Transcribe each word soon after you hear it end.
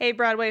Hey,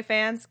 Broadway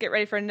fans, get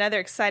ready for another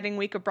exciting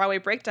week of Broadway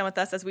Breakdown with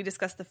us as we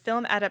discuss the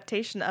film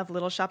adaptation of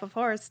Little Shop of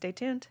Horrors. Stay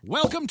tuned.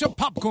 Welcome to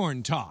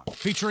Popcorn Talk,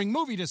 featuring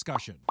movie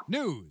discussion,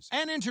 news,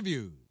 and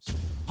interviews.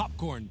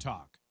 Popcorn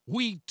Talk.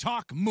 We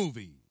talk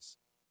movies.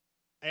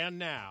 And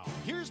now,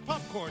 here's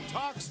Popcorn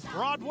Talk's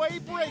Broadway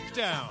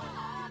Breakdown.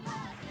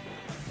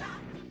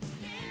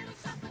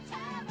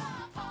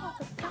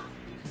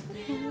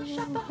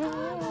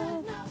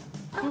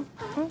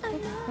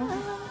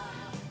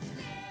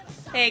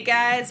 Hey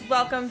guys,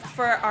 welcome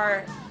for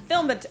our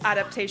film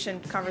adaptation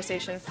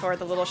conversation for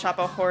the Little Shop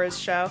of Horrors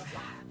show.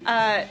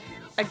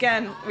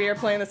 Again, we are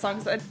playing the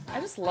songs. I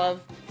just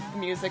love the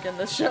music in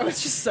this show.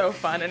 It's just so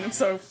fun and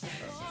so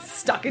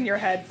stuck in your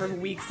head for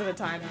weeks at a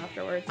time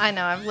afterwards. I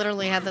know. I've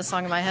literally had this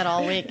song in my head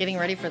all week getting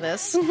ready for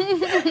this.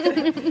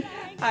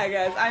 Hi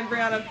guys, I'm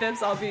Briana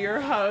Phipps. I'll be your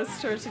host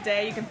for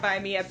today. You can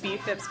find me at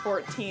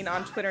bphipps14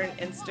 on Twitter and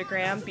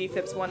Instagram,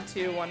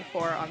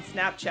 bphipps1214 on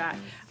Snapchat.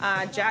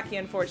 Jackie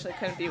unfortunately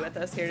couldn't be with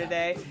us here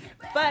today,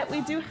 but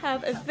we do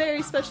have a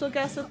very special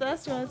guest with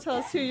us. Do you want to tell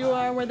us who you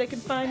are and where they can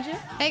find you?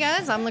 Hey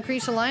guys, I'm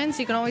Lacretia Lyon, so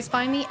you can always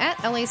find me at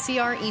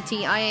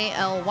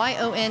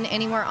LACRETIALYON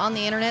anywhere on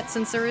the internet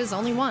since there is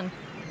only one.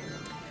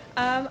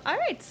 All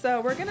right,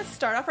 so we're going to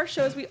start off our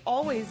show as we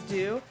always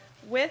do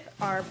with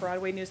our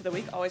Broadway News of the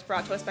Week, always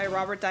brought to us by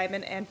Robert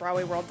Diamond and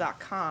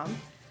BroadwayWorld.com.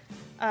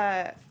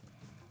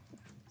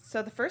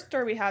 So the first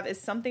story we have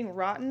is Something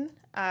Rotten.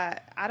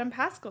 Adam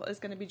Pascal is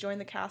going to be joining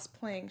the cast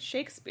playing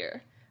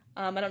Shakespeare.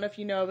 I don't know if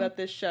you know about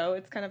this show.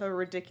 It's kind of a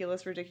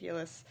ridiculous,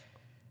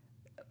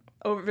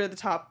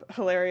 over-the-top,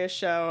 hilarious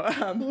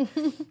show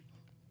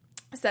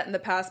set in the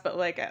past, but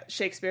like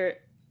Shakespeare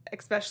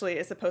especially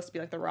is supposed to be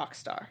like the rock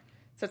star.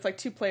 So it's like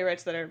two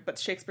playwrights but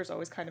Shakespeare's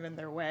always kind of in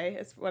their way.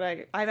 It's what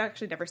I've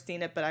actually never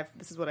seen it, but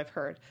this is what I've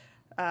heard.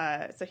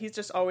 So he's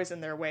just always in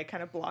their way,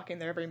 kind of blocking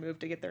their every move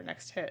to get their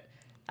next hit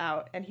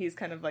out. And he's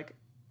kind of like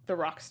the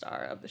rock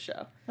star of the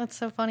show. That's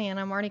so funny. And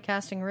I'm already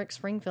casting Rick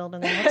Springfield in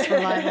the next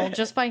revival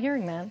just by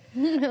hearing that.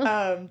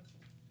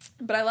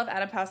 But I love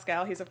Adam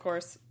Pascal. He's, of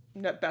course,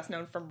 best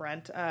known from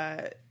Rent.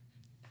 I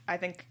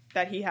think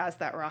that he has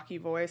that rocky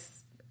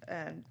voice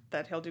and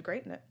that he'll do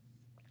great in it.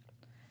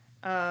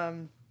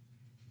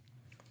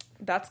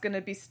 That's going to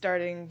be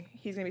starting,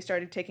 he's going to be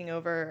starting taking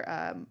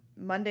over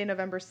Monday,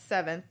 November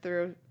 7th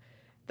through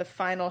the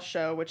final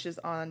show, which is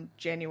on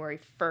January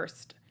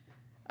 1st.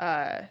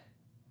 And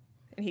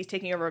he's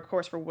taking over, of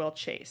course, for Will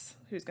Chase,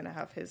 who's going to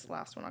have his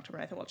last one October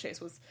 9th. And Will Chase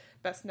was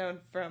best known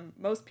from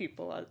most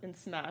people in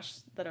Smash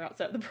that are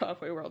outside the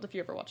Broadway world, if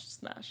you ever watched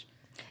Smash.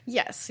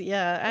 Yes,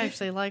 yeah, I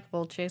actually like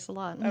Will Chase a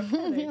lot. Okay,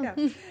 there you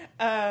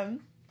go.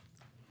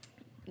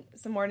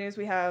 Some more news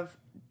we have...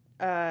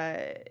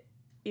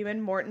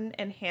 Ewan Morton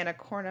and Hannah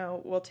Corno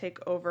will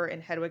take over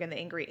in Hedwig and the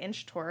Angry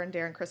Inch tour, and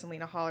Darren, Chris, and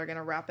Lena Hall are going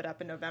to wrap it up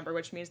in November,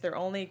 which means they're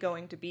only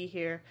going to be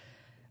here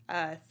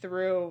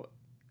through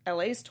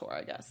LA's tour,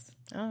 I guess.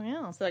 Oh,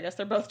 yeah. So I guess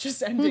they're both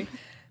just ending.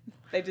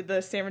 They did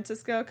the San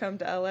Francisco, come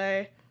to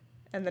LA,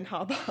 and then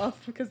hop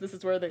off, because this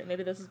is where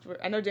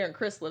I know Darren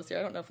Chris lives here.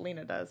 I don't know if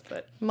Lena does,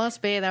 but...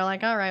 Must be. They're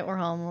like, all right, we're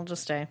home. We'll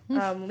just stay.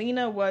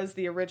 Lena was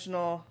the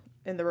original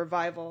in the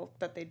revival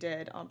that they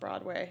did on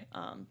Broadway,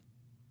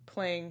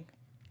 playing...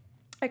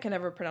 I can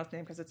never pronounce the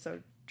name because it's so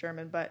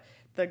German, but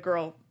the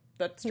girl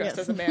that's dressed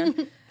as a man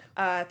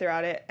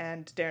throughout it,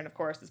 and Darren, of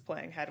course, is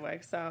playing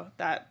Hedwig. So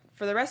that,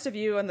 for the rest of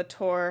you on the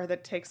tour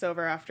that takes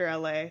over after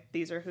LA,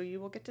 these are who you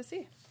will get to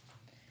see.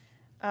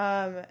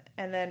 And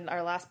then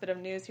our last bit of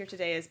news here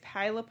today is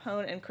Patti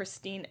LuPone and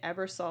Christine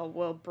Ebersole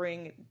will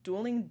bring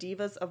Dueling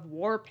Divas of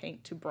War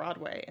Paint to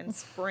Broadway in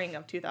spring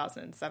of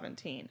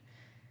 2017.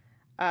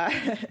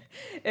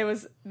 It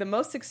was the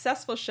most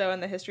successful show in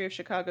the history of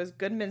Chicago's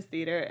Goodman's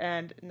Theater,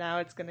 and now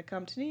it's going to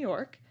come to New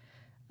York.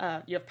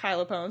 You have Patti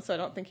LuPone, so I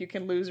don't think you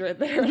can lose right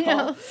there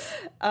at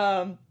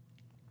all.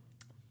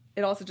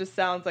 It also just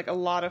sounds like a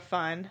lot of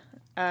fun.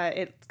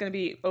 It's going to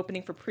be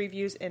opening for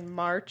previews in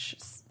March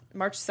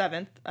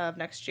 7th of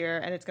next year,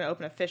 and it's going to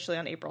open officially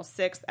on April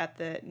 6th at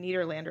the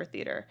Niederlander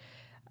Theater.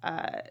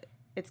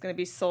 It's going to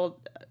be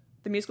sold...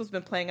 The musical's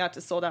been playing out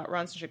to sold-out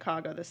runs in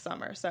Chicago this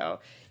summer,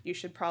 so you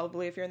should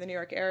probably, if you're in the New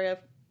York area,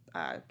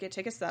 get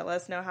tickets to that. Let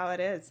us know how it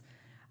is.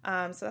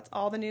 So that's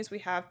all the news we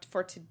have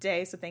for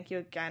today, so thank you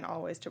again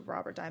always to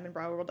Robert Diamond,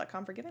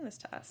 BroadwayWorld.com, for giving this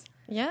to us.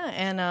 Yeah,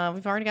 and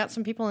we've already got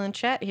some people in the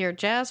chat here.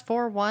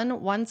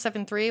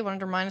 Jazz41173 wanted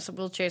to remind us that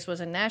Will Chase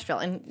was in Nashville,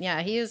 and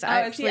yeah, he is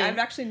actually... I've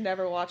actually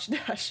never watched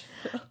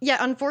Nashville. Yeah,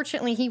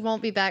 unfortunately, he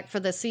won't be back for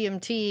the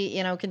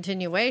CMT,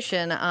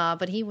 continuation,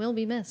 but he will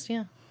be missed,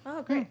 yeah.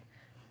 Oh, great.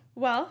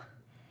 Well...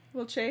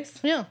 Will Chase?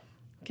 Yeah.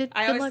 Good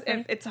luck,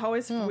 it's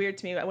always weird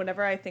to me.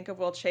 Whenever I think of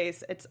Will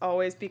Chase, it's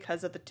always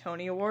because of the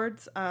Tony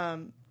Awards. I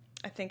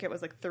think it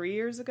was like 3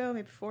 years ago,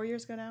 maybe 4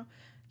 years ago now.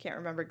 I can't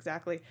remember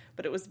exactly.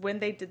 But it was when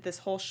they did this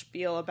whole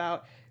spiel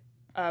about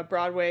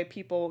Broadway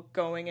people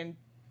going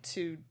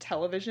into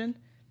television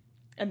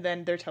and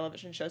then their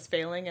television shows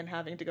failing and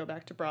having to go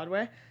back to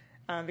Broadway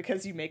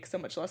because you make so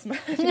much less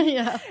money.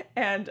 Yeah.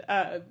 And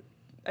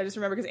I just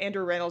remember because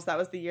Andrew Reynolds, that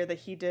was the year that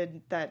he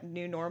did that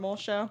New Normal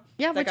show.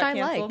 Yeah, which I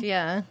liked,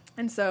 yeah.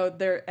 And so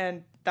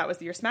that was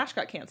the year Smash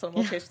got canceled,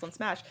 and Will Chase was on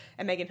Smash,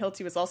 and Megan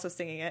Hilty was also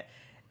singing it.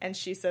 And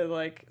she said,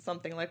 like,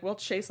 something like, Will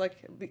Chase, like,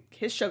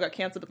 his show got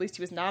canceled, but at least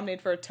he was nominated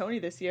for a Tony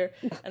this year.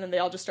 And then they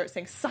all just start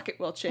saying, suck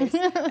it, Will Chase.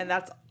 And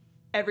that's,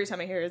 every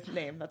time I hear his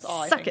name, that's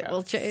all I think of.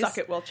 Will Chase. Suck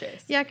it, Will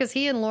Chase. Yeah, because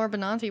he and Laura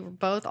Benanti were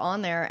both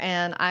on there,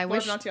 and I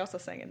wish... Laura Benanti also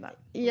sang in that.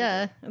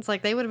 Yeah, it's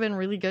like they would have been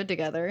really good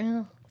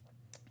together.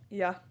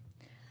 Yeah.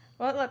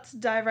 Well, let's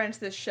dive right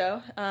into this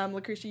show.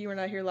 Lacretia, you were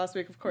not here last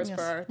week, of course,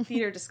 for our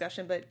theater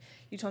discussion, but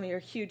you told me you're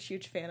a huge,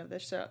 huge fan of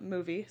this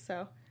movie,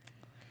 so...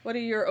 What are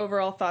your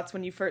overall thoughts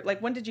when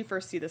did you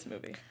first see this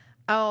movie?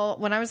 Oh,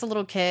 when I was a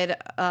little kid,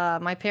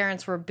 my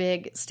parents were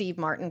big Steve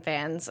Martin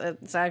fans.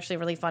 It's actually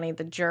really funny.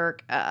 The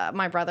Jerk,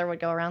 my brother would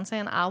go around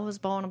saying, I was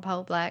born a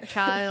poor black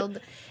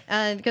child.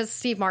 And because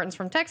Steve Martin's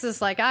from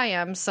Texas like I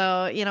am.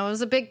 So, it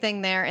was a big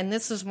thing there. And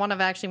this is one of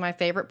actually my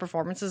favorite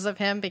performances of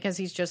him because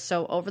he's just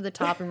so over the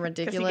top and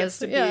ridiculous.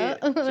 He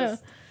gets to be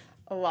just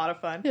a lot of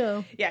fun.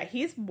 Yeah,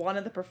 he's one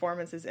of the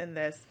performances in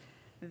this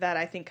that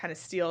I think kind of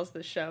steals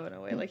the show in a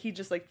way. Like, he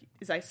just, like,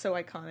 is so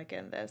iconic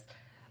in this.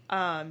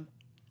 And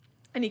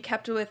he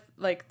kept with,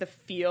 like, the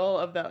feel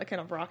of the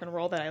kind of rock and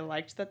roll that I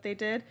liked that they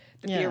did.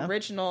 The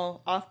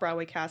original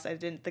off-Broadway cast,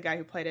 the guy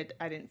who played it,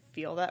 I didn't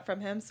feel that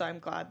from him, so I'm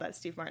glad that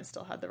Steve Martin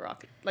still had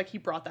he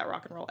brought that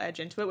rock and roll edge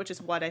into it, which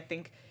is what I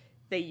think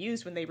they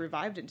used when they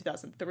revived it in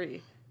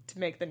 2003 to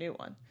make the new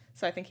one.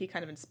 So I think he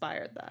kind of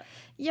inspired that.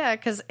 Yeah,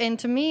 and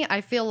to me,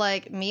 I feel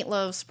like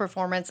Meatloaf's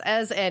performance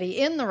as Eddie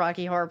in the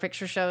Rocky Horror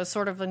Picture Show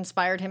sort of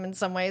inspired him in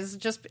some ways.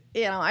 Just,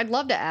 I'd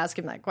love to ask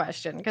him that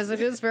question because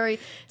it is very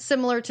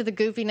similar to the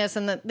goofiness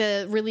and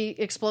the really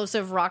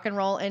explosive rock and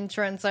roll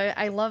entrance.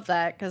 I love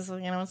that because,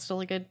 it's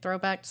still a good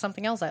throwback to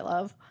something else I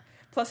love.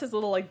 Plus his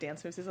little, like,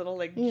 dance moves, his little,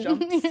 like,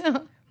 jumps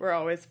were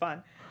always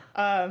fun.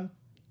 Now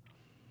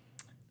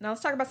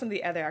let's talk about some of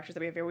the other actors that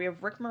we have here. We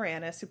have Rick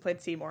Moranis, who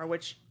played Seymour,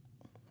 which...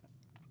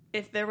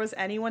 If there was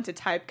anyone to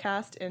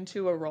typecast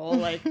into a role,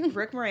 like,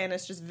 Rick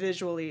Moranis just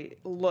visually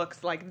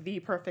looks like the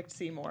perfect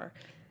Seymour.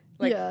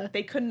 Like,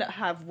 they couldn't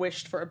have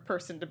wished for a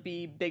person to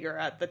be bigger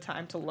at the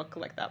time to look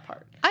like that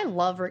part. I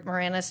love Rick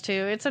Moranis, too.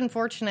 It's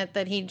unfortunate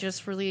that he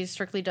just really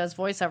strictly does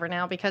voiceover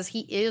now because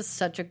he is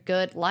such a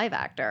good live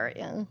actor.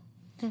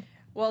 Yeah.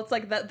 Well, it's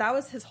like that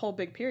was his whole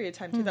big period of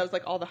time, too. That was,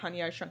 like, all the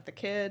Honey, I Shrunk the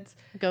Kids.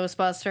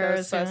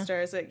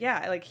 Ghostbusters.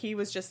 Yeah, like, he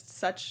was just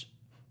such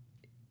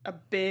a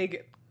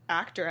big...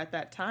 actor at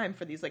that time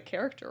for these, like,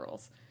 character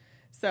roles.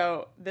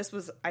 So this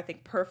was, I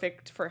think,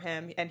 perfect for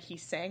him, and he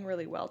sang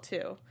really well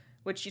too,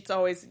 which it's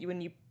always, when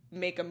you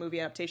make a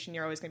movie adaptation,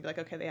 you're always going to be like,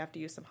 okay, they have to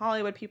use some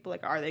Hollywood people,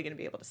 like, are they going to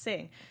be able to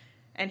sing?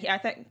 And I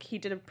think he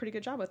did a pretty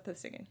good job with the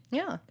singing.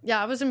 Yeah,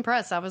 I was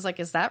impressed. I was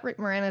like, is that Rick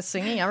Moranis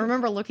singing? I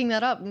remember looking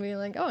that up and being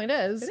like, oh, it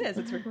is.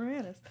 It's Rick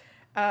Moranis.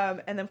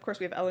 And then, of course,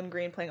 we have Ellen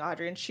Greene playing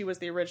Audrey, and she was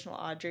the original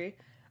Audrey.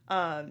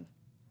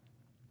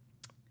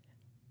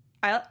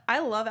 I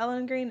love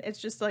Alan Greene. It's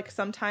just, like,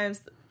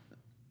 sometimes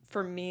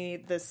for me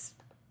this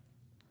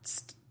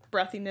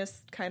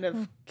breathiness kind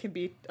of can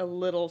be a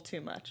little too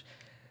much,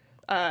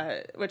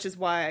 which is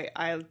why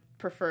I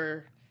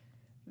prefer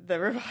the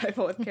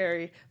revival with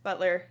Carrie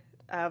Butler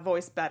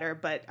voice better,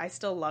 but I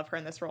still love her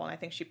in this role, and I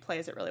think she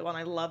plays it really well, and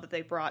I love that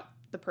they brought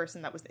the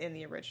person that was in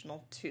the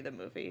original to the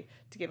movie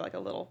to give, like, a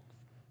little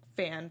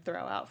fan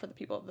throw out for the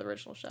people of the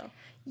original show.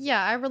 Yeah,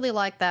 I really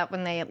like that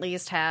when they at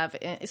least have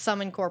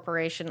some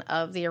incorporation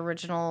of the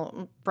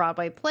original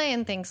Broadway play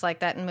and things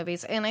like that in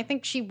movies. And I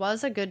think she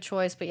was a good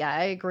choice, but yeah,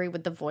 I agree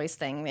with the voice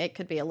thing. It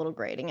could be a little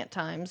grating at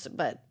times,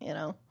 but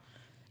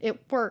it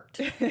worked.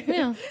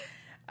 Yeah.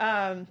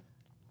 And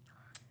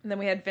then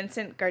we had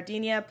Vincent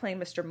Gardenia playing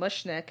Mr.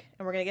 Mushnick,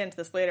 and we're going to get into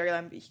this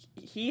later.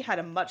 He had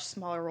a much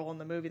smaller role in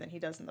the movie than he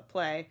does in the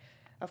play.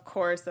 Of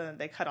course, and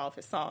they cut all of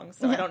his songs.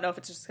 So I don't know if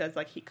it's just because,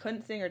 like, he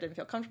couldn't sing or didn't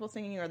feel comfortable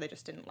singing, or they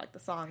just didn't like the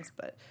songs.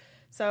 But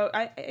so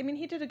I mean,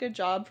 he did a good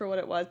job for what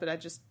it was, but I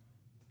just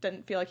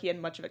didn't feel like he had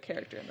much of a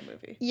character in the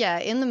movie. Yeah,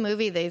 in the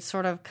movie they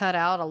sort of cut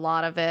out a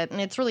lot of it,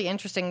 and it's really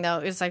interesting though,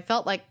 is I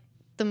felt like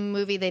the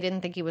movie they didn't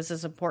think he was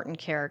as important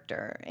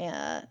character.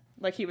 Yeah,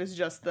 like he was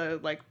just the,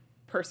 like,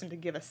 person to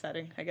give a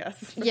setting, I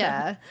guess.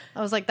 Yeah.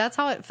 I was like, that's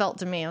how it felt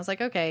to me. I was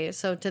like, okay,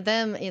 so to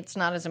them it's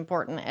not as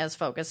important as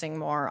focusing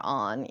more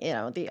on,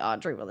 the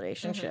Audrey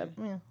relationship.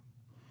 Mm-hmm.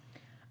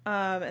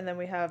 Yeah. And then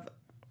we have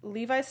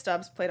Levi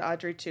Stubbs played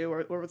Audrey II,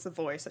 or was the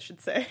voice, I should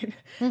say,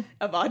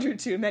 of Audrey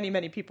II. Many,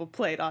 many people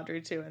played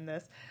Audrey II in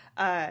this.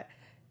 And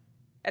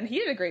he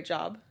did a great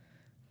job.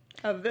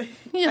 I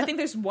think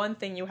there's one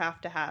thing you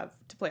have to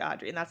play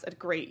Audrey, and that's a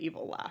great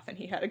evil laugh, and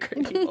he had a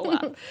great evil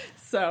laugh.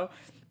 So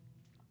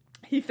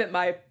he fit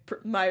my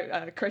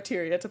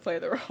criteria to play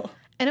the role.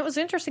 And it was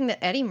interesting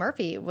that Eddie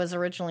Murphy was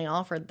originally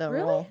offered the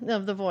role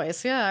of the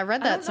voice. Yeah, I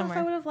read that somewhere.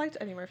 I don't know if I would have liked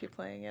Eddie Murphy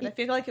playing it. I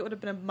feel like it would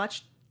have been a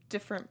much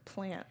different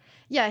plant.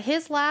 Yeah,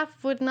 his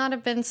laugh would not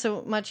have been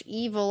so much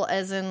evil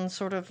as in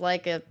sort of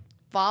like a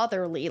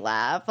fatherly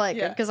laugh, like,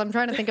 because I'm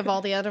trying to think of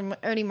all the other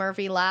Eddie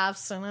Murphy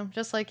laughs, and I'm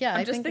just like,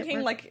 I'm just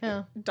thinking like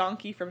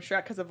Donkey from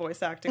Shrek because of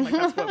voice acting. Like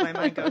that's what my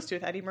mind goes to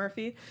with Eddie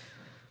Murphy,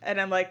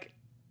 and I'm like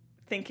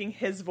thinking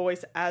his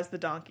voice as the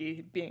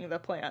donkey being the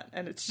plant,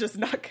 and it's just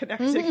not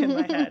connecting in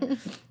my head.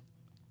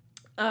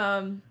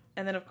 And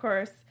then of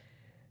course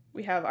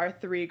we have our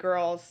three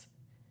girls.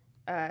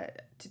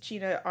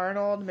 Tichina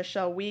Arnold,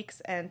 Michelle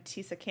Weeks, and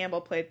Tisa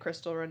Campbell played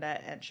Crystal,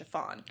 Renette, and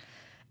Chiffon.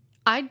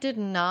 I did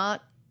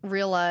not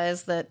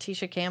realize that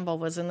Tisha Campbell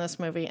was in this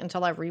movie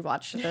until I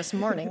rewatched it this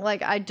morning.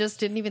 Like, I just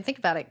didn't even think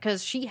about it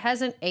because she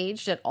hasn't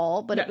aged at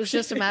all, but it was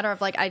just a matter of,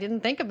 like, I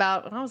didn't think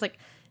about, and I was like,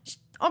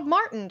 oh,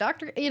 Martin,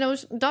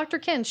 Dr.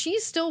 Ken,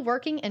 she's still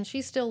working and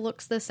she still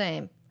looks the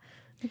same.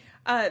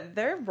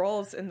 Their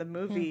roles in the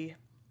movie,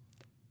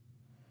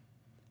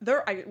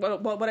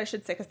 what I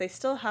should say, because they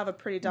still have a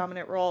pretty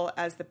dominant role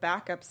as the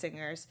backup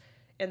singers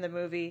in the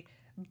movie,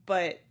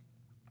 but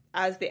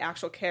as the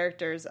actual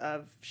characters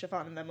of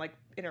Chiffon and them, like,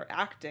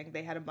 interacting,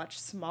 they had a much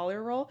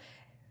smaller role.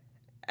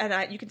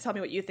 And you can tell me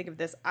what you think of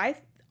this. I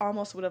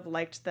almost would have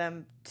liked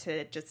them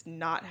to just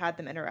not have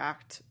them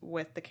interact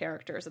with the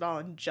characters at all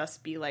and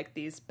just be like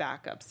these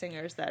backup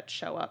singers that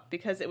show up,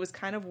 because it was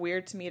kind of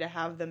weird to me to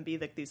have them be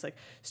like these like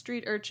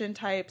street urchin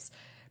types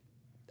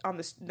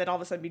then all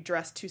of a sudden be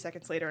dressed 2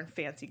 seconds later in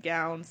fancy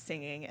gowns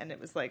singing, and it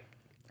was like,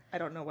 I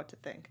don't know what to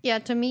think. Yeah,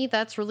 to me,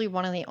 that's really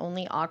one of the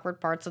only awkward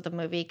parts of the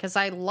movie, because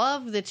I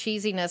love the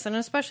cheesiness, and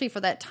especially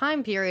for that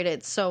time period,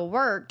 it so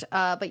worked.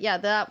 But yeah,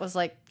 that was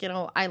like,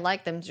 I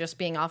like them just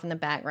being off in the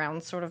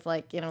background, sort of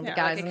like, the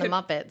guys in the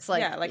Muppets.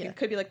 Like, it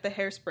could be like the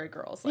Hairspray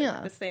girls,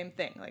 like the same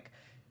thing. Like,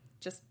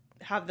 just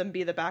have them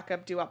be the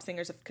backup doo-wop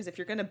singers, because if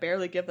you're going to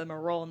barely give them a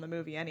role in the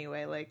movie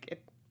anyway,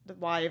 like,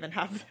 why even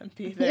have them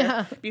be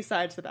there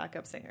besides the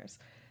backup singers?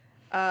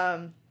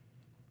 So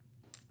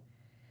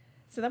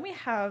then we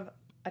have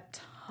a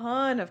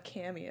ton of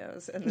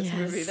cameos in this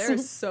movie. There are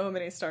so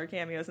many star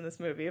cameos in this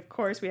movie. Of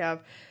course, we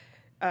have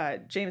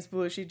James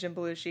Belushi, Jim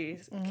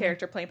Belushi's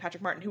character playing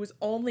Patrick Martin, who was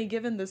only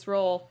given this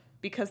role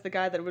because the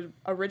guy that was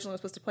originally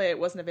supposed to play it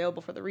wasn't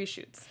available for the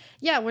reshoots.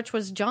 Yeah, which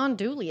was John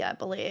Dooley, I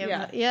believe.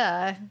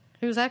 Yeah.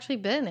 Who's actually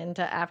been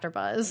into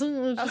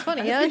AfterBuzz, which is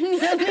funny.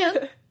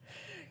 Yeah.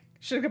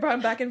 Should have brought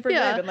him back in for a bit,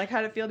 and like,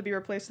 how'd it feel to be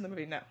replaced in the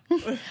movie? No.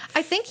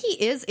 I think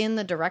he is in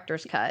the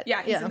director's cut.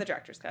 Yeah, he's in the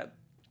director's cut.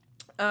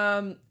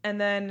 And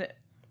then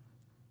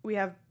we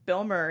have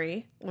Bill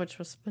Murray, which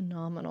was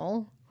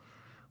phenomenal.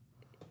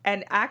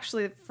 And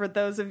actually,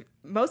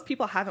 most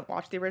people haven't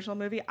watched the original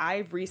movie.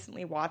 I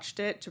recently watched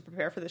it to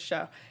prepare for the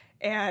show,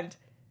 and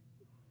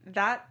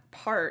that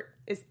part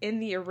is in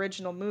the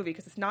original movie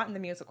because it's not in the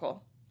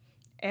musical,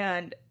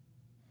 and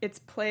it's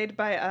played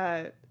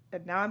by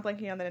and now I'm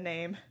blanking on the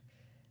name.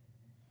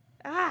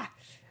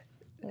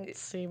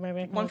 Let's see,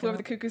 maybe One Flew Over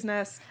the Cuckoo's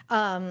Nest.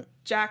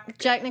 Jack Nicholson.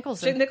 Jack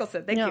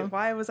Nicholson. Thank you.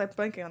 Why was I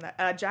blanking on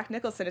that? Jack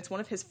Nicholson. It's one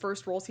of his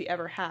first roles he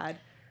ever had.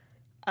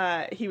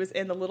 He was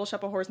in the Little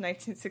Shop of Horrors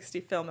 1960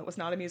 film. It was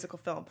not a musical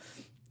film.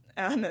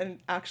 And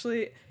then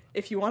actually,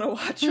 if you want to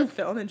watch a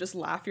film and just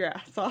laugh your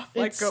ass off,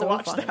 like, go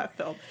watch that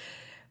film.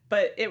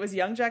 But it was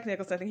young Jack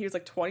Nicholson. I think he was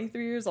like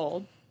 23 years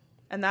old.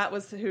 And that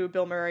was who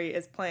Bill Murray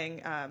is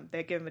playing.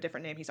 They give him a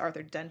different name. He's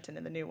Arthur Denton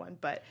in the new one.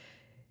 But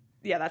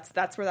yeah,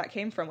 that's where that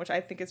came from, which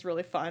I think is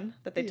really fun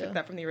that they took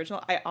that from the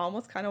original. I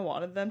almost kind of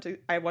wanted them to.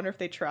 I wonder if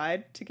they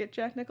tried to get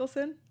Jack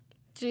Nicholson.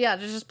 Yeah,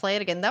 to just play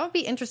it again. That would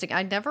be interesting.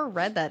 I never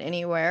read that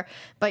anywhere.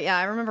 But yeah,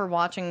 I remember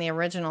watching the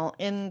original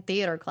in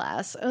theater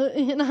class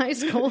in high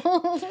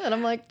school. And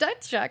I'm like,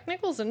 that's Jack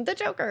Nicholson, the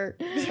Joker.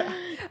 Yeah,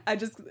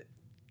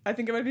 I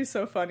think it would be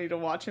so funny to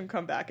watch him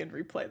come back and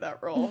replay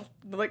that role.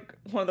 Like,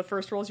 one of the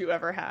first roles you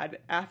ever had.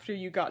 After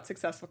you got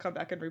successful, come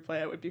back and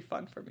replay it. Would be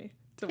fun for me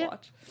to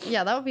watch.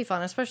 Yeah, that would be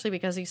fun, especially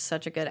because he's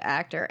such a good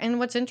actor. And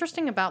what's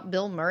interesting about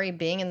Bill Murray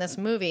being in this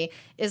movie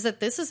is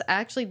that this is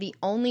actually the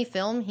only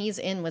film he's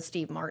in with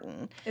Steve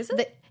Martin. Is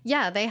it?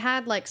 They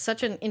had like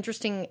such an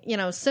interesting,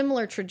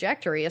 similar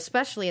trajectory,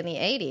 especially in the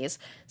 80s.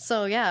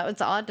 So yeah,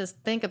 it's odd to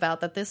think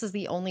about that this is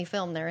the only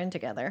film they're in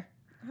together.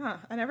 Huh.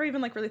 I never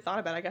even really thought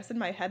about it. I guess in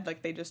my head,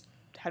 they just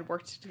had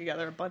worked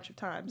together a bunch of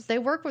times. They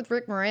work with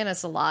Rick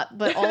Moranis a lot,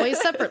 but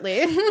always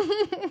separately.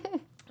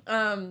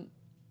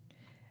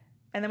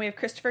 And then we have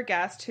Christopher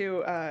Guest,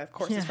 who, of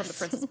course, is from The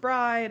Princess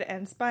Bride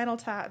and Spinal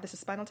Tap. This is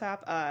Spinal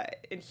Tap.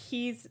 And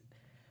he's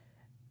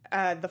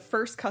the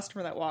first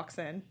customer that walks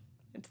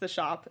into the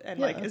shop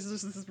and, is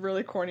just this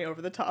really corny,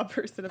 over-the-top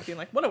person of being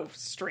like, what a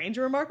strange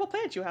and remarkable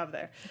plant you have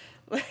there.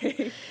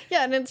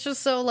 Yeah, and it's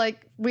just so,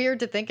 weird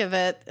to think of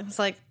it. It's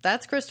like,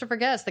 that's Christopher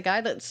Guest, the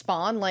guy that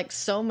spawned,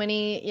 so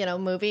many,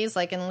 movies,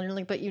 and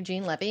literally put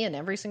Eugene Levy in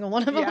every single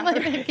one of them, I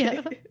think.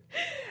 Yeah.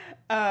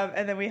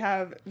 And then we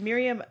have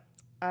Miriam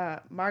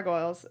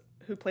Margolyes,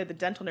 who played the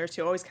dental nurse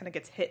who always kind of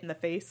gets hit in the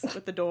face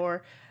with the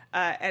door.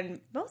 And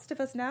most of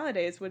us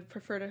nowadays would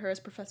prefer to her as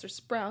Professor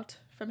Sprout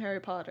from Harry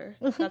Potter.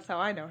 That's how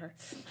I know her,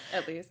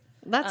 at least.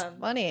 That's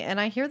funny. And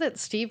I hear that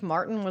Steve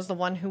Martin was the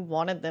one who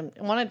wanted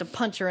to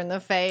punch her in the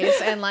face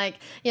and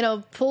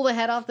pull the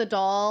head off the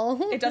doll.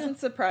 It doesn't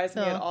surprise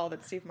me at all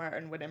that Steve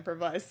Martin would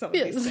improvise some of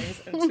these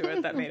things into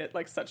it that made it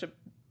like such a...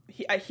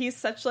 He's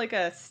such like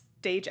a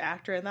stage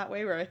actor in that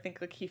way where I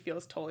think like he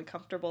feels totally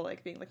comfortable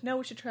like being like, no,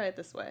 we should try it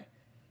this way.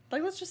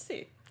 Like, let's just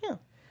see.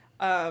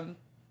 Yeah.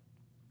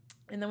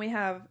 And then we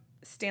have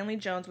Stanley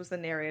Jones was the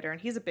narrator,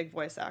 and he's a big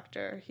voice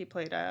actor. He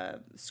played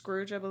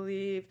Scrooge, I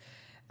believe.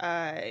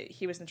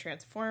 He was in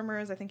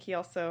Transformers. I think he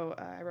also,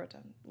 I wrote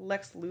down,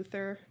 Lex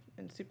Luthor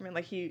in Superman.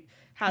 Like, he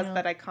has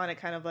that iconic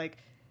kind of, like,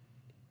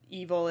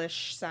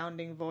 evil-ish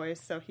sounding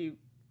voice, so he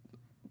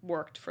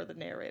worked for the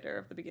narrator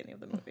of the beginning of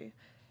the movie.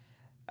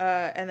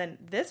 And then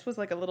this was,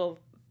 like, a little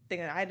thing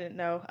that I didn't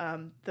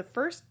know. The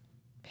first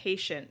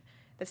patient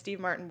that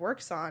Steve Martin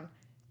works on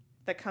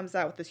that comes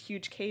out with this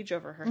huge cage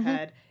over her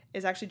head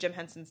is actually Jim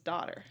Henson's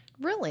daughter.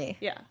 Really?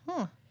 Yeah.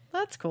 Huh.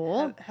 That's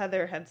cool.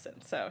 Heather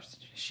Henson. So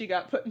she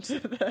got put into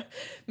the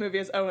movie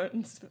as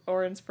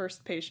Oren's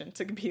first patient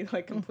to be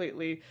like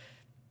completely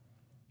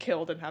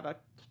killed and have a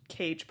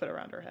cage put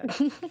around her head.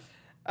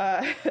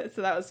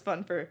 So that was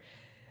fun for,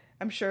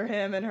 I'm sure,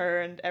 him and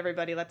her and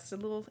everybody. That's a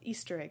little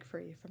Easter egg for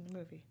you from the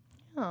movie.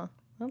 Oh,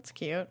 that's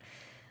cute.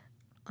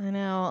 I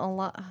know a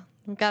lot.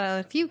 We've got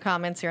a few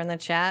comments here in the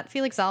chat.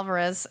 Felix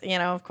Alvarez,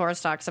 of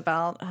course, talks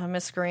about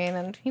Miss Greene,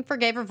 and he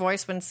forgave her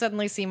voice when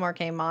Suddenly Seymour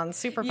came on.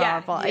 Super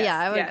powerful. Yes,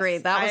 I would agree.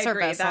 That was her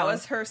best song. That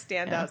was her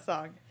standout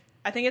song.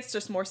 I think it's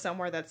just more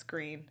Somewhere That's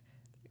Green.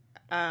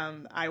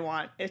 I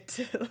want it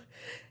to...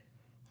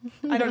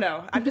 I don't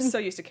know. I'm just so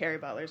used to Carrie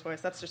Butler's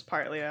voice. That's just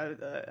partly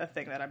a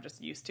thing that I'm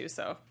just used to.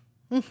 So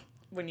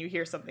when you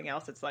hear something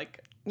else, it's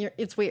like...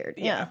 It's weird.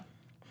 Yeah.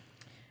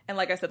 And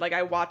like I said, like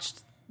I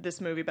watched this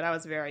movie, but I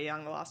was very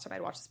young the last time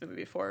I'd watched this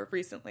movie before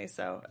recently,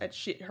 so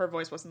her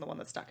voice wasn't the one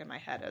that stuck in my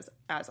head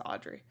as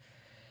Audrey.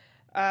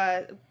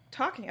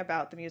 Talking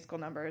about the musical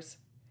numbers,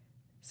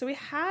 so we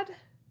had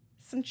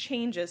some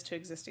changes to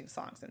existing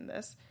songs in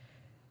this.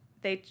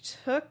 They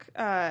took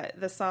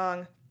the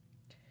song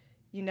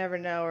You Never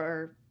Know,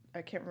 or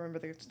I can't remember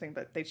the thing,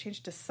 but they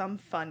changed to Some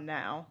Fun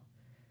Now,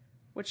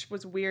 which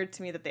was weird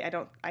to me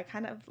that I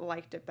kind of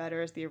liked it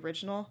better as the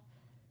original.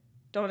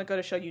 Don't want to go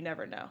to show You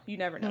Never Know. You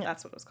Never Know. Yeah.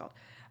 That's what it was called.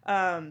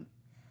 I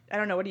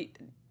don't know. What do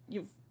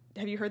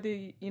have you heard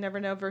the You Never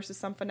Know versus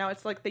Some Fun Now?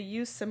 It's like they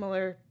use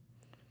similar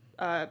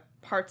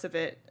parts of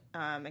it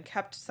and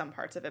kept some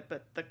parts of it,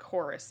 but the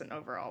chorus and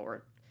overall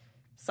were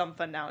Some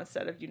Fun Now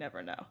instead of You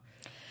Never Know.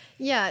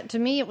 Yeah, to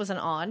me it was an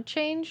odd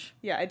change.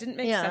 Yeah, it didn't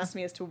make sense to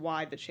me as to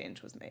why the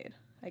change was made,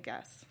 I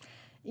guess.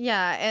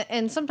 Yeah,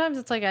 and sometimes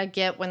it's like I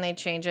get when they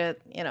change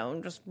it,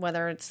 just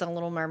whether it's The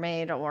Little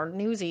Mermaid or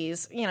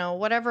Newsies,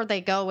 whatever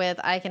they go with,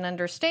 I can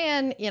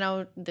understand,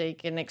 they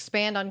can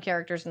expand on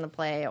characters in the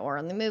play or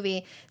in the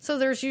movie. So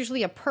there's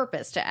usually a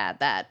purpose to add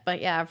that.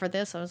 But yeah, for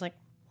this, I was like,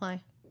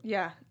 why?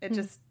 Yeah, it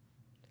just,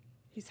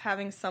 he's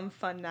having some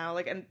fun now.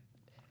 Like, and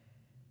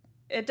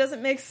it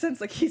doesn't make sense.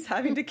 Like, he's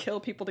having to kill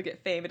people to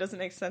get fame. It doesn't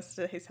make sense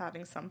that he's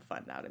having some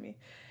fun now to me.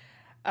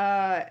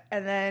 And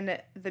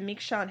then the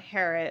Meek Sean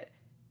Harriet,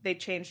 they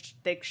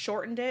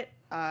shortened it.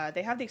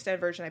 They have the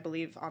extended version, I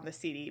believe, on the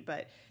CD,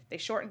 but they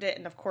shortened it.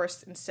 And of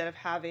course, instead of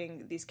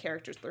having these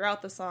characters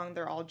throughout the song,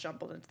 they're all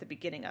jumbled into the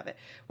beginning of it,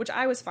 which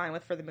I was fine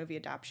with for the movie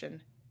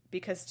adaptation,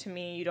 because to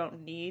me, you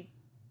don't need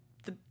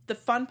the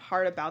fun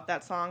part about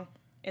that song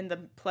in the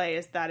play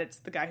is that it's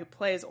the guy who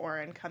plays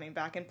Oren coming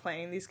back and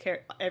playing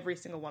every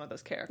single one of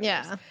those characters.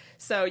 Yeah.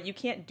 So you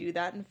can't do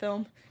that in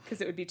film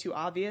because it would be too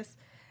obvious.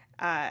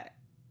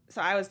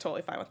 So I was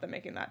totally fine with them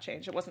making that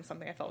change. It wasn't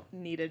something I felt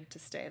needed to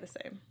stay the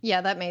same. Yeah,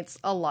 that makes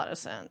a lot of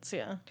sense,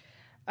 yeah.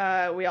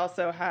 We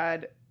also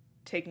had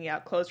Taking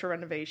Out, Clothes for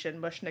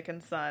Renovation, Mushnick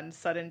and Son,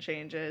 Sudden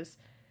Changes.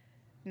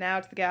 Now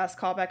It's the Gas,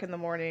 Call Back in the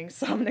Morning,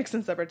 Some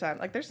Nixon Separate Time.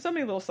 Like, there's so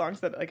many little songs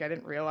that, like, I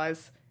didn't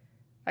realize,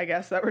 I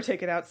guess, that were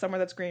taken out. Somewhere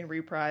That's Green,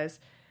 Reprise.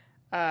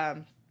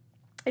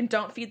 And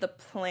Don't Feed the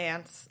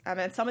Plants. I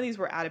mean, some of these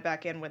were added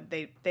back in when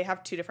they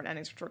have two different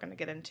endings, which we're going to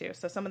get into.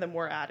 So some of them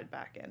were added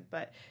back in,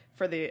 but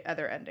for the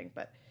other ending.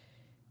 But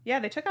yeah,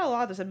 they took out a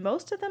lot of this, and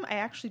most of them I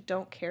actually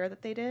don't care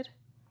that they did.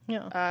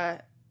 Yeah.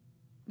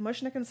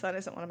 Mushnick and Son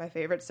isn't one of my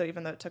favorites, so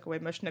even though it took away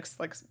Mushnick's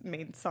like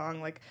main song,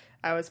 like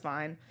I was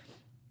fine.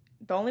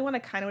 The only one I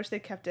kind of wish they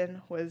kept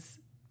in was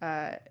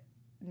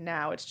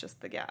Now It's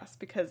Just the Gas,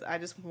 because I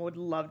just would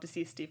love to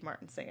see Steve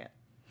Martin sing it.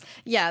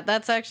 Yeah,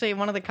 that's actually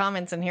one of the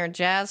comments in here.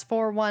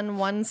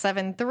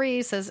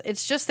 Jazz41173 says,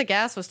 It's Just the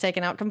Gas was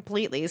taken out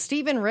completely.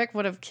 Steve and Rick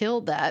would have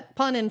killed that.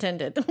 Pun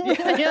intended.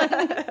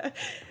 Yeah.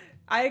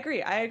 I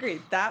agree.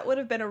 That would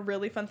have been a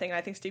really fun thing. And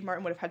I think Steve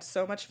Martin would have had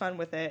so much fun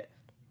with it.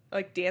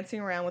 Like dancing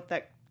around with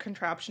that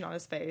contraption on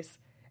his face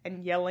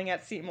and yelling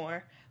at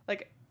Seymour.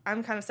 Like,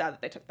 I'm kind of sad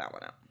that they took that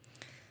one out.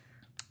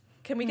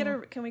 Can we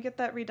get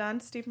that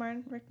redone, Steve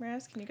Martin, Rick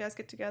Moranis? Can you guys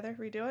get together,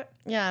 redo it?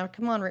 Yeah,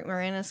 come on, Rick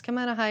Moranis, come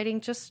out of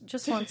hiding just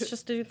once,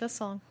 just to do this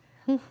song.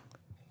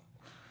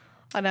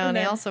 I know, and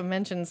he also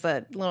mentions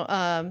that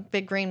little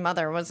Big Green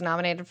Mother was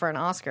nominated for an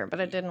Oscar,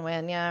 but it didn't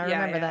win. Yeah, I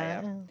remember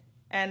that. Yeah.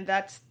 And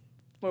that's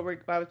what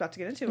I was about to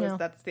get into was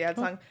that's the ad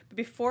song. But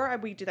before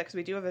we do that, because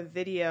we do have a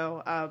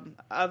video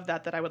of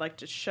that I would like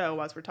to show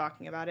as we're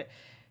talking about it.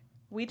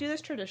 We do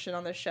this tradition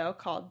on this show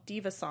called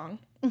Diva Song,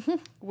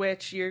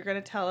 which you're going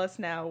to tell us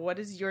now. What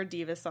is your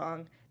diva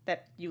song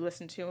that you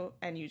listen to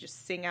and you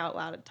just sing out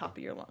loud at the top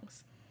of your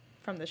lungs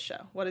from this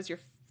show? What is your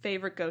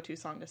favorite go-to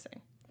song to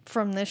sing?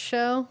 From this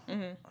show?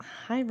 Mm-hmm.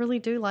 I really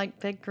do like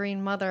Big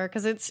Green Mother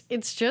because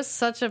it's just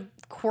such a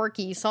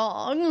quirky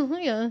song.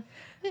 Yeah.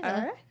 All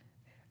right.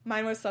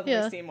 Mine was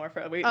Suddenly Seymour.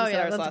 We said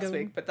ours last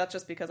week, but that's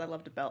just because I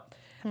love to belt.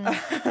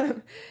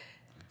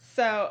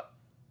 So,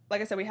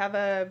 like I said, we have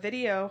a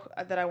video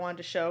that I wanted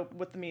to show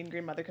with the Mean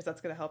Green Mother because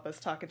that's going to help us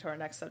talk into our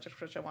next subject,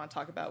 which I want to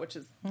talk about, which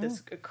is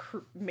this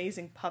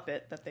amazing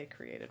puppet that they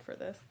created for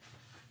this.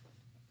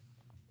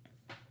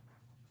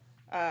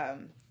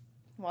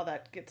 While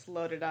that gets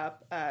loaded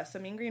up, so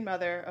Mean Green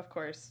Mother, of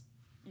course,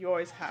 you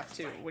always have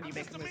to when you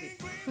make a movie.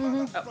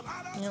 Mm-hmm. Oh.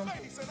 Yeah.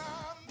 This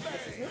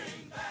is it.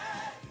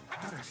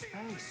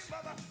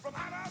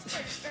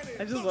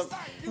 I just love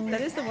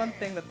that is the one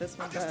thing that this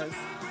one does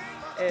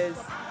is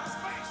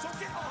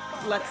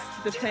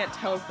the plant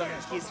tells them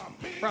that he's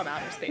from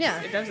outer space.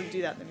 Yeah. It doesn't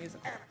do that in the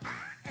musical.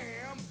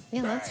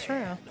 Yeah, that's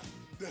true.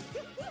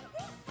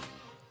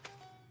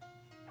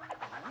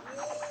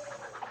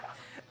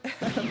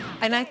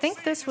 And I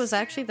think this was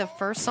actually the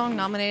first song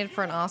nominated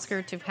for an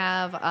Oscar to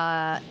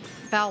have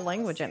foul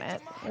language in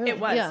it. It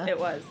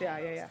was.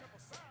 Yeah.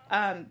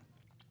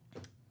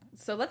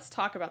 So let's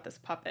talk about this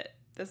puppet.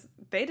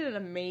 They did an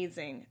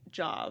amazing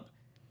job.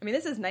 I mean,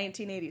 this is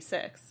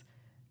 1986,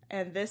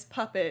 and this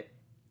puppet,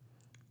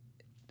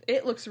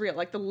 it looks real.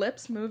 Like, the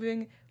lips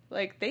moving,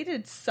 like, they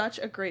did such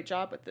a great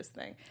job with this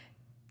thing.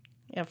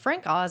 Yeah,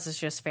 Frank Oz is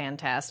just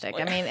fantastic.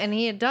 I mean, and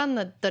he had done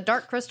the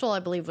Dark Crystal, I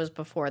believe, was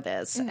before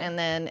this. Mm-hmm. And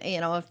then,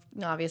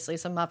 obviously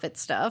some Muppet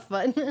stuff,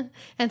 but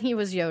and he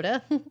was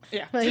Yoda.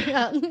 Yeah. But,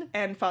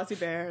 and Fozzie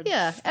Bear.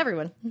 Yeah,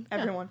 everyone.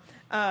 Everyone.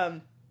 Yeah.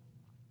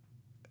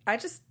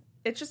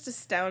 It just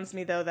astounds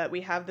me, though, that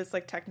we have this,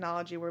 like,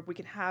 technology where we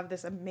can have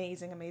this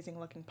amazing, amazing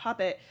looking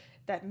puppet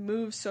that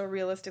moves so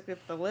realistically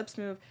that the lips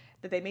move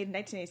that they made in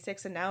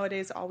 1986, and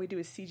nowadays all we do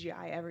is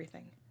CGI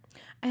everything.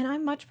 And I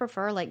much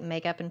prefer, like,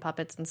 makeup and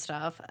puppets and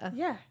stuff.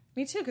 Yeah,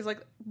 me too, because,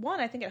 like, one,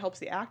 I think it helps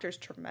the actors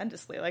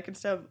tremendously. Like,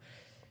 instead of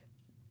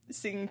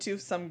singing to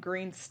some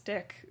green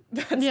stick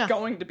that's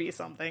going to be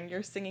something,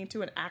 you're singing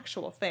to an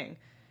actual thing.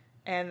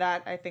 And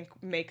that, I think,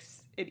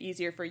 makes it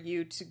easier for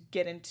you to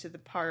get into the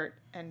part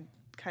and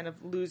kind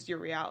of lose your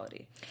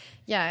reality.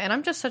 Yeah, and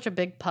I'm just such a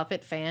big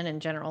puppet fan in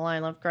general. I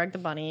love Greg the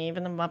Bunny,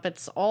 even the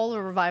Muppets, all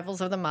the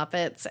revivals of the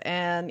Muppets,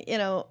 and,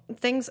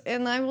 things.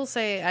 And I will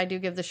say I do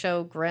give the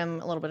show Grimm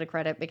a little bit of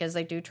credit because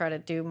they do try to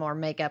do more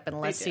makeup and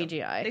less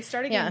CGI. They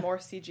started getting more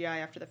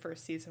CGI after the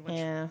first season, which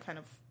kind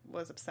of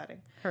was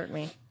upsetting. Hurt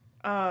me.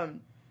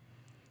 And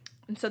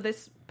so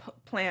this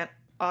plant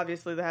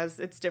obviously has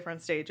its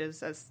different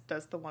stages, as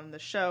does the one in the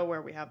show,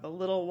 where we have the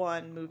little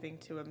one moving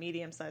to a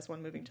medium-sized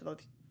one, moving to the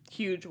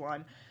huge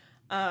one.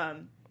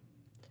 And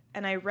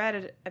I read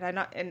it,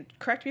 and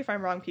correct me if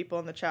I'm wrong, people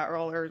in the chat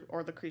roll or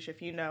Lacretia,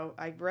 if you know,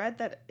 I read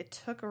that it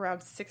took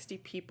around 60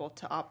 people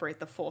to operate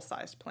the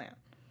full-sized plant.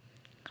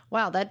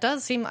 Wow, that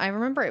does seem, I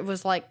remember it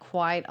was like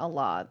quite a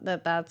lot.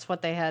 That's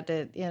what they had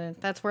to,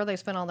 that's where they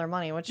spent all their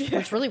money, which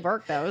really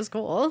worked though. It was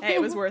cool. Hey,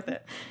 it was worth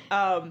it.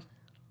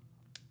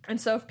 And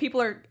so if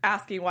people are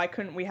asking why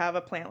couldn't we have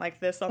a plant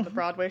like this on the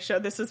Broadway show,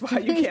 this is why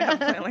you can't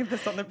have a plant like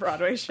this on the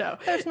Broadway show.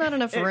 There's not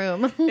enough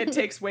room. It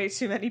takes way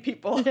too many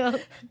people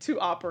to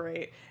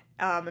operate,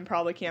 and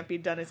probably can't be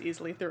done as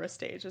easily through a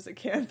stage as it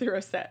can through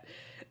a set.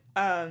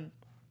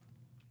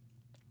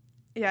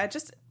 It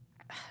just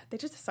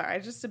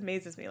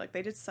amazes me. Like,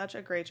 they did such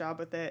a great job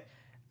with it.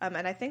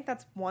 And I think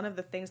that's one of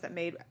the things that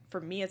made, for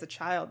me as a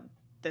child,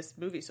 this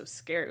movie so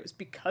scary. It was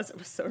because it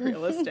was so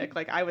realistic.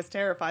 Like, I was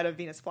terrified of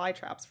Venus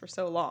flytraps for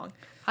so long.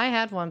 I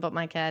had one, but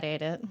my cat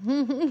ate it.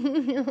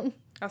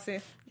 I'll see.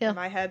 Yeah. In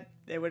my head,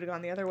 it would have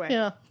gone the other way.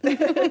 Yeah.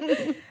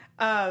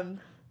 And,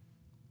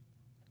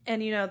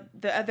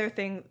 the other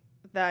thing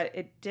that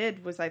it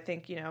did was, I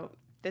think,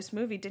 this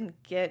movie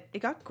it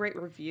got great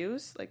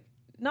reviews. Like,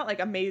 not like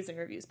amazing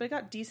reviews, but it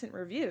got decent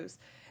reviews.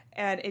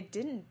 And it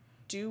didn't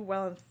do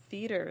well in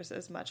theaters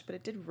as much, but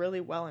it did really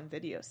well in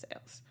video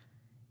sales.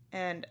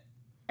 And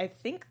I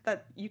think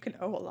that you can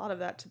owe a lot of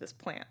that to this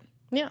plant.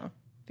 Yeah.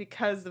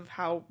 Because of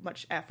how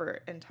much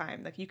effort and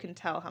time, like, you can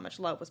tell how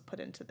much love was put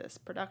into this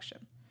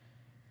production.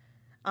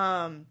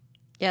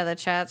 Yeah, the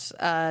chat's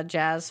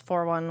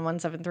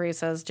Jazz41173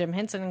 says Jim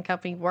Henson and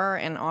company were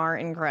and are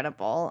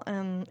incredible.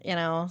 And,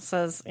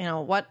 says,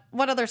 what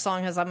other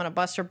song has I'm Gonna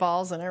Bust Your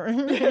Balls in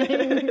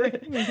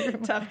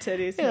it? Tough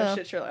titties. Yeah.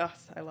 Shit, Shirley. Oh,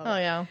 I love it. Oh,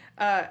 yeah.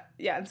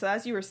 Yeah, and so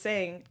as you were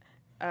saying,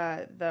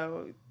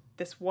 though,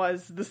 this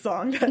was the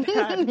song that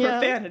had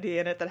profanity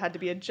in it that had to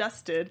be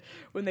adjusted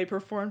when they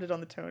performed it on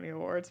the Tony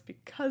Awards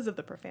because of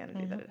the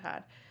profanity that it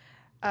had.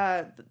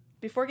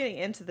 Before getting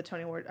into the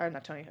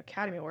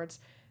Academy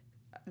Awards,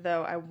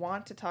 though, I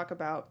want to talk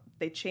about,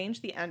 they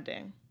changed the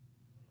ending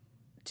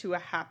to a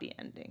happy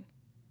ending,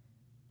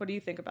 What do you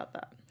think about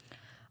that?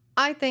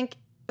 I think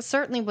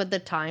certainly with the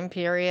time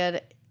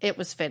period, it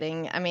was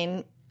fitting. I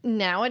mean,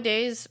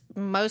 nowadays,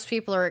 most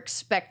people are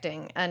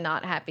expecting a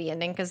not happy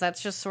ending because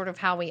that's just sort of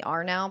how we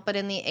are now. But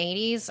in the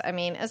 80s, I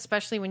mean,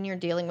 especially when you're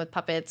dealing with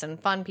puppets and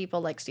fun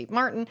people like Steve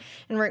Martin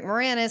and Rick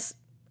Moranis,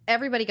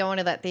 everybody going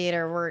to that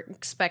theater were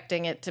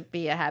expecting it to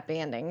be a happy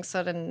ending.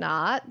 So to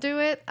not do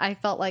it, I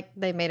felt like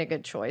they made a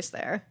good choice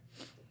there.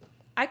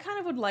 I kind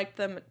of would like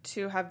them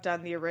to have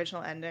done the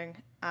original ending,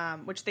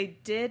 which they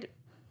did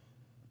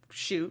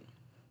shoot.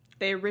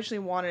 They originally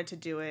wanted to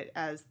do it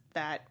as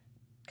that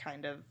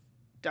kind of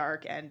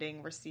dark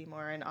ending where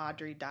Seymour and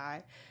Audrey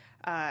die.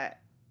 And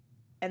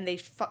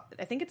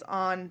I think it's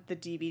on the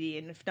DVD,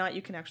 and if not,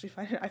 you can actually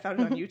find it. I found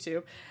it on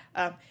YouTube.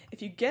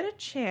 If you get a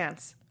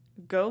chance,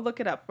 go look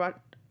it up.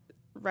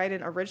 Write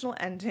an original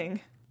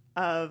ending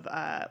of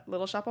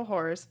Little Shop of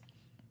Horrors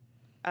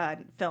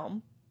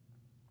film.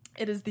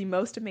 It is the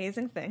most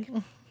amazing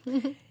thing.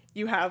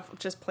 You have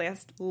just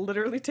plants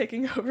literally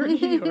taking over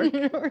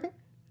New York.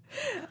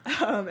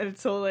 And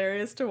it's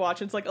hilarious to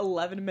watch. It's like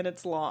 11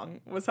 minutes long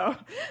was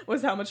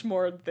how much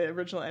more the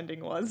original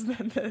ending was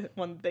than the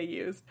one that they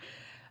used.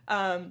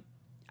 I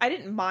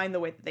didn't mind the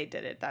way that they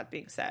did it, that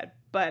being said,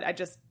 but I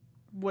just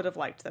would have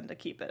liked them to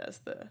keep it as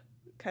the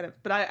kind of,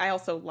 but I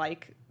also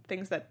like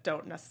things that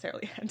don't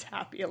necessarily end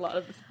happy. A lot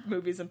of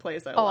movies and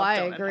plays that I love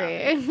don't agree.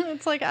 End happy.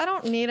 It's like, I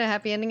don't need a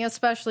happy ending,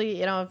 especially,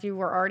 if you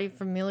were already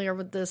familiar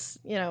with this,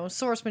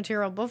 source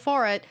material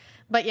before it.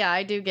 But yeah,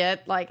 I do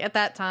get, like, at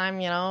that time,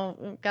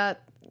 you got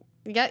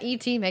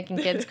E.T. making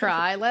kids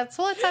cry. Let's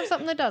have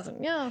something that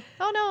doesn't. Yeah.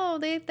 Oh no,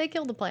 they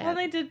killed the plant. Well,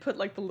 they did put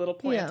like the little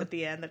plant at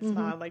the end that's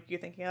not like you're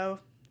thinking, oh,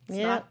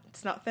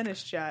 it's not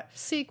finished yet.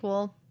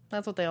 Sequel.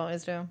 That's what they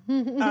always do.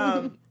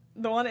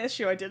 The one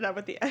issue I did have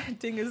with the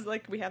ending is,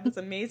 like, we have this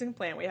amazing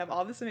plant. We have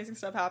all this amazing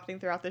stuff happening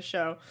throughout the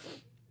show.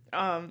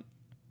 And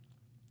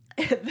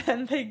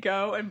then they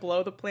go and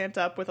blow the plant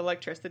up with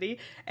electricity,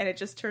 and it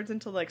just turns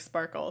into, like,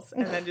 sparkles,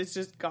 and then it's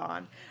just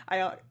gone.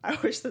 I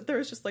wish that there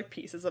was just, like,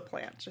 pieces of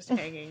plant just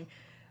hanging,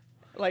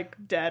 like,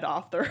 dead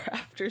off the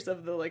rafters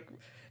of the, like,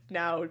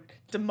 now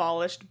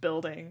demolished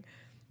building.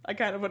 I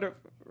kind of would have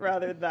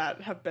rather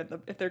that have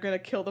been if they're going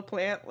to kill the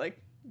plant, like,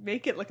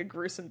 make it like a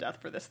gruesome death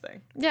for this thing.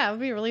 Yeah, it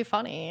would be really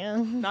funny.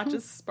 Not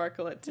just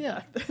sparkle it to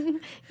death.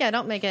 Yeah,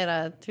 don't make it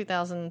a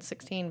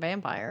 2016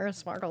 vampire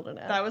sparkle to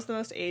death. That was the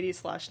most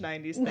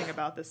 80s/90s thing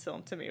about this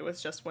film to me,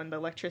 was just when the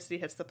electricity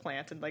hits the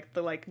plant and like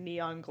the like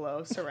neon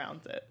glow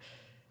surrounds it.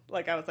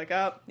 Like, I was like,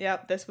 oh, yeah,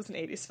 this was an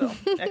 80s film.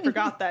 I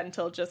forgot that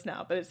until just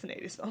now, but it's an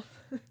 80s film.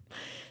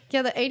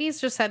 Yeah, the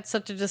 80s just had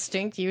such a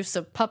distinct use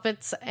of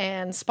puppets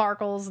and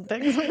sparkles and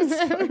things like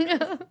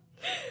that.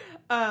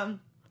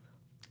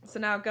 So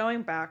now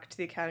going back to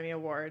the Academy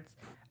Awards,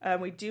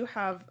 we do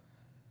have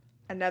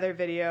another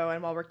video,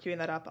 and while we're queuing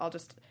that up, I'll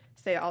just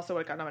say also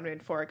what it got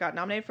nominated for. It got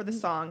nominated for the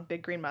song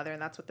Big Green Mother,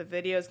 and that's what the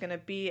video is going to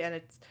be,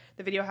 and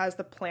the video has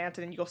the plant,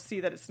 and you'll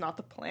see that it's not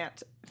the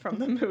plant from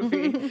the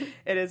movie.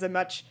 It is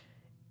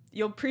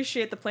you'll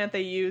appreciate the plant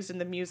they used in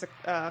the musical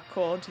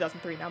in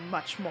 2003 now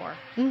much more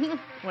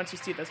once you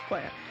see this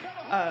plant.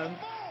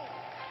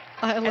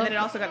 And then it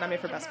also got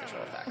nominated for Best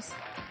Visual Effects.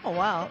 Oh,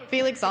 wow.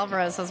 Felix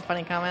Alvarez has a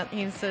funny comment.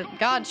 He said,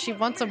 God, she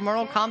wants a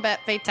Mortal Kombat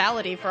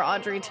fatality for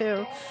Audrey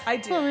II. I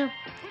do. Oh, yeah.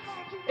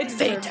 It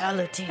deserves,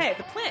 fatality. Hey,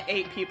 the plant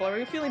ate people. Are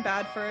we feeling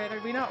bad for it? Are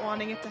we not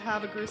wanting it to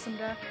have a gruesome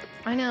death?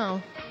 I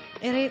know.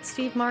 It ate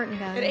Steve Martin,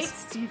 guys. It ate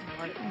Steve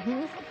Martin.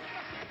 Mm-hmm.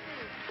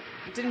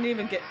 It didn't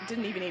even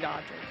eat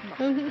Audrey. Come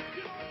on. Mm-hmm.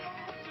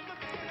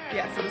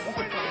 Yeah, so this is the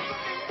plant.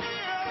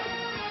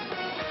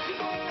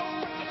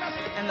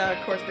 And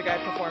of course, the guy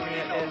performing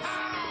it is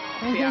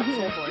the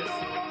actual voice.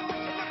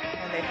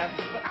 And they have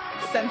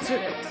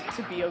censored it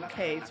to be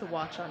okay to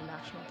watch on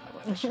national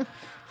television.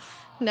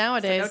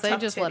 Nowadays, so no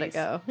they just titties, let it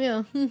go.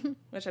 Yeah.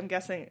 Which I'm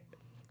guessing,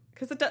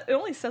 because it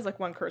only says like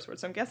one curse word,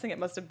 so I'm guessing it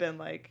must have been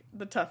like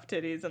the tough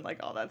titties and like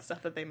all that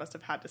stuff that they must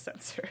have had to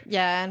censor.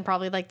 Yeah, and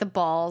probably like the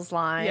balls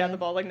line. Yeah, the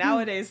ball. Like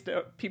nowadays,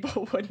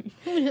 people wouldn't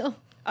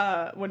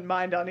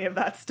mind any of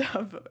that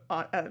stuff.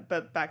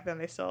 But back then,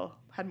 they still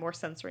had more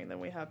censoring than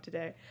we have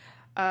today.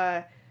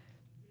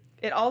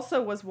 It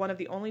also was one of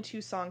the only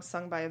 2 songs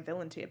sung by a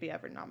villain to be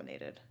ever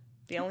nominated.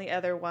 The only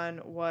other one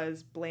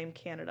was Blame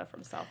Canada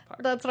from South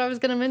Park. That's what I was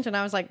going to mention.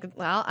 I was like,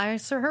 well, I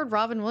heard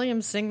Robin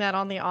Williams sing that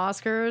on the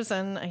Oscars,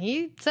 and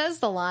he says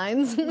the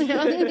lines.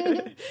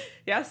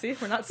 Yeah, see,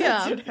 we're not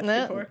censored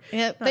anymore.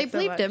 Yeah, they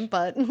bleeped him,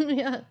 but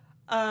yeah.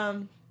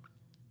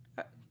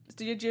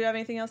 Did you have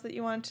anything else that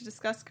you wanted to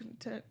discuss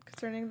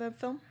concerning the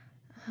film?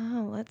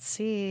 Oh, let's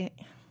see.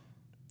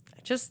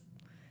 I just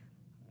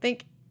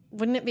think,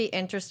 wouldn't it be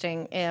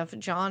interesting if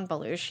John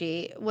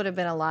Belushi would have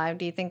been alive?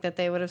 Do you think that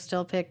they would have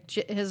still picked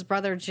his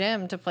brother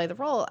Jim to play the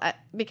role?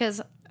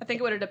 Because I think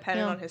it would have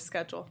depended on his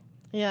schedule.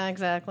 Yeah,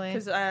 exactly.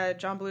 Because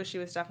John Belushi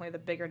was definitely the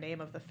bigger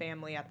name of the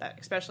family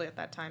especially at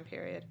that time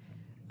period.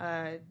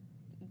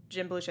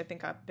 Jim Belushi, I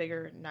think, got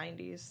bigger in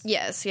 90s.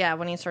 Yes, yeah,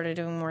 when he started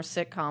doing more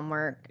sitcom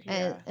work.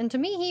 Yeah. And to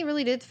me, he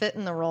really did fit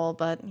in the role,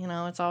 but, you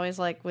know, it's always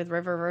like with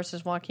River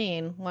versus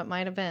Joaquin, what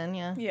might have been,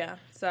 yeah. Yeah,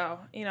 so,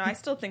 you know, I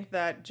still think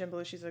that Jim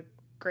Belushi's a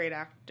great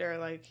actor.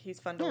 Like, he's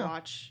fun to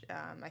watch.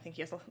 I think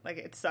he has, like,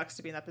 it sucks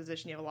to be in that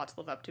position. You have a lot to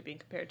live up to being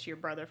compared to your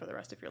brother for the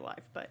rest of your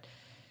life. But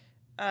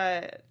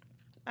I'm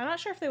not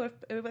sure if they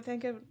would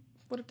think it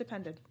would have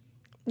depended.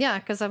 Yeah,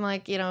 because I'm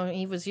like, you know,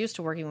 he was used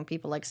to working with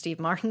people like Steve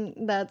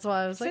Martin. That's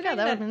why I was like, yeah,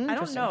 that would have been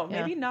interesting. I don't know.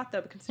 Maybe not,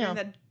 though, considering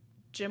that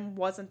Jim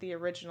wasn't the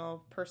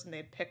original person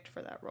they picked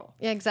for that role.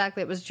 Yeah,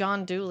 exactly. It was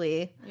John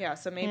Dooley. Yeah,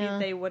 so maybe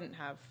they wouldn't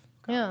have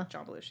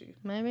John Belushi.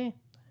 Maybe.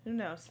 Who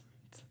knows?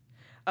 It's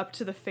up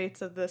to the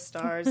fates of the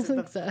stars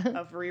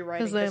of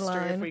rewriting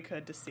history if we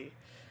could to see.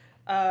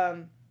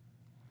 So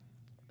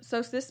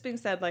this being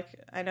said, like,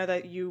 I know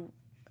that you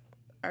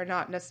are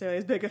not necessarily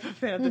as big of a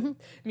fan of the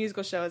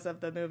musical show as of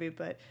the movie,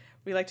 but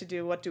we like to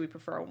do what do we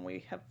prefer when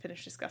we have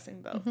finished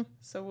discussing both.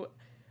 So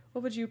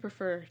what would you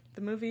prefer,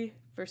 the movie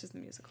versus the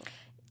musical?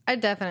 I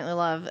definitely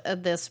love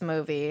this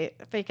movie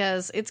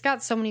because it's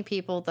got so many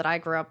people that I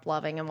grew up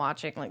loving and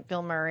watching, like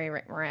Bill Murray,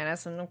 Rick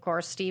Moranis, and of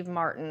course Steve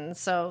Martin.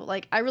 So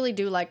like I really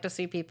do like to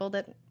see people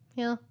that,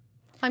 you know,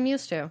 I'm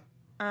used to.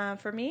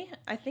 For me,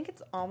 I think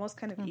it's almost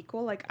kind of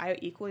equal. Like I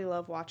equally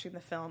love watching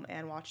the film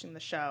and watching the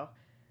show.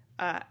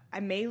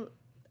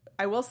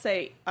 I will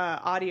say,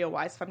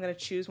 audio-wise, if I'm going to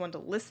choose one to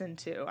listen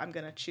to, I'm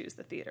going to choose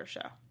the theater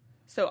show.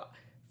 So,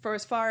 for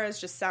as far as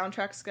just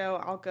soundtracks go,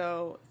 I'll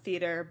go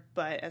theater,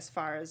 but as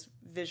far as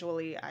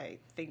visually, I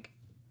think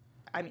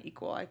I'm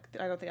equal. I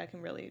don't think I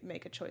can really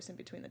make a choice in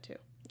between the two.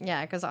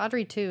 Yeah, because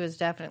Audrey II is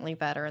definitely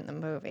better in the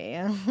movie.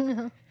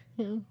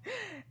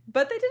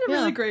 But they did a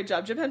really great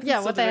job. Jim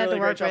Henson what they did a had really to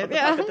great work job with. with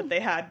the puppet that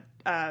they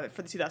had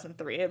for the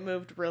 2003. It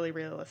moved really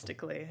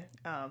realistically.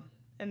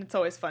 And it's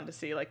always fun to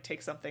see, like,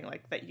 take something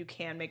like that you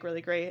can make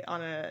really great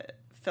on a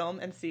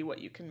film and see what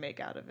you can make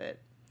out of it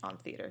on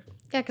theater.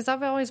 Yeah, because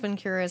I've always been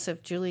curious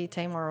if Julie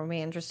Taymor would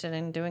be interested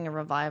in doing a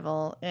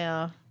revival.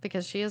 Yeah,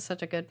 because she is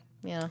such a good,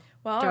 director.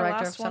 Our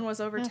last one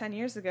was over 10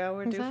 years ago.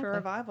 We're due for a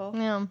revival.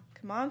 Yeah.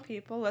 Come on,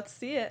 people. Let's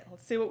see it.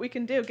 Let's see what we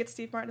can do. Get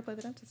Steve Martin to play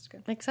the dentist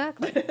again.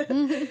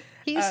 Exactly.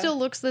 He still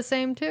looks the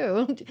same,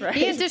 too. Right.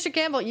 He and Tisha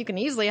Campbell, you can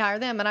easily hire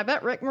them. And I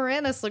bet Rick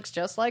Moranis looks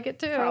just like it,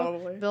 too.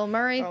 Probably. Bill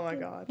Murray. Oh, my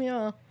God.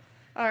 Yeah.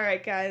 All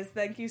right, guys.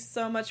 Thank you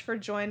so much for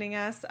joining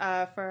us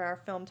for our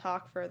film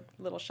talk for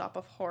Little Shop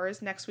of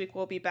Horrors. Next week,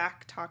 we'll be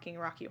back talking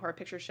Rocky Horror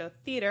Picture Show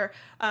Theater.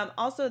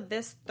 Also,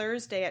 this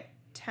Thursday at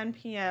 10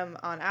 p.m.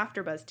 on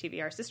AfterBuzz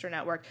TV, our sister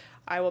network,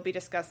 I will be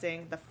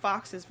discussing the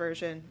Fox's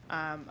version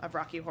of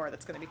Rocky Horror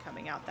that's going to be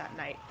coming out that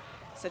night.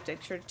 So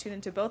make sure to tune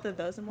into both of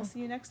those, and we'll see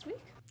you next week.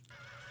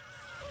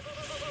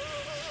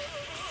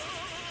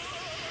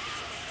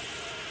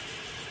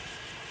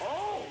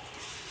 Oh,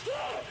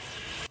 shit!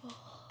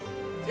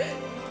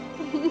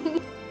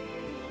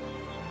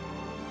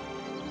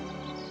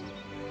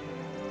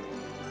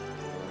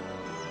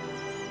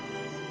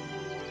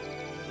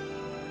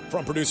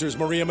 From producers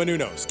Maria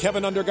Menounos,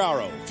 Kevin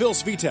Undergaro, Phil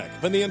Svitek,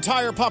 and the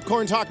entire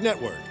Popcorn Talk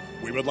Network,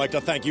 we would like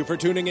to thank you for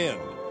tuning in.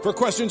 For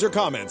questions or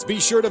comments, be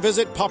sure to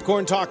visit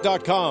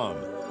popcorntalk.com.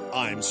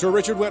 I'm Sir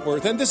Richard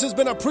Wentworth, and this has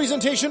been a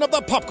presentation of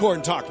the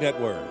Popcorn Talk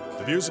Network.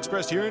 The views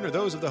expressed herein are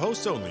those of the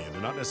hosts only and do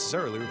not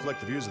necessarily reflect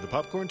the views of the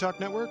Popcorn Talk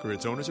Network or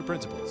its owners or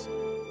principals.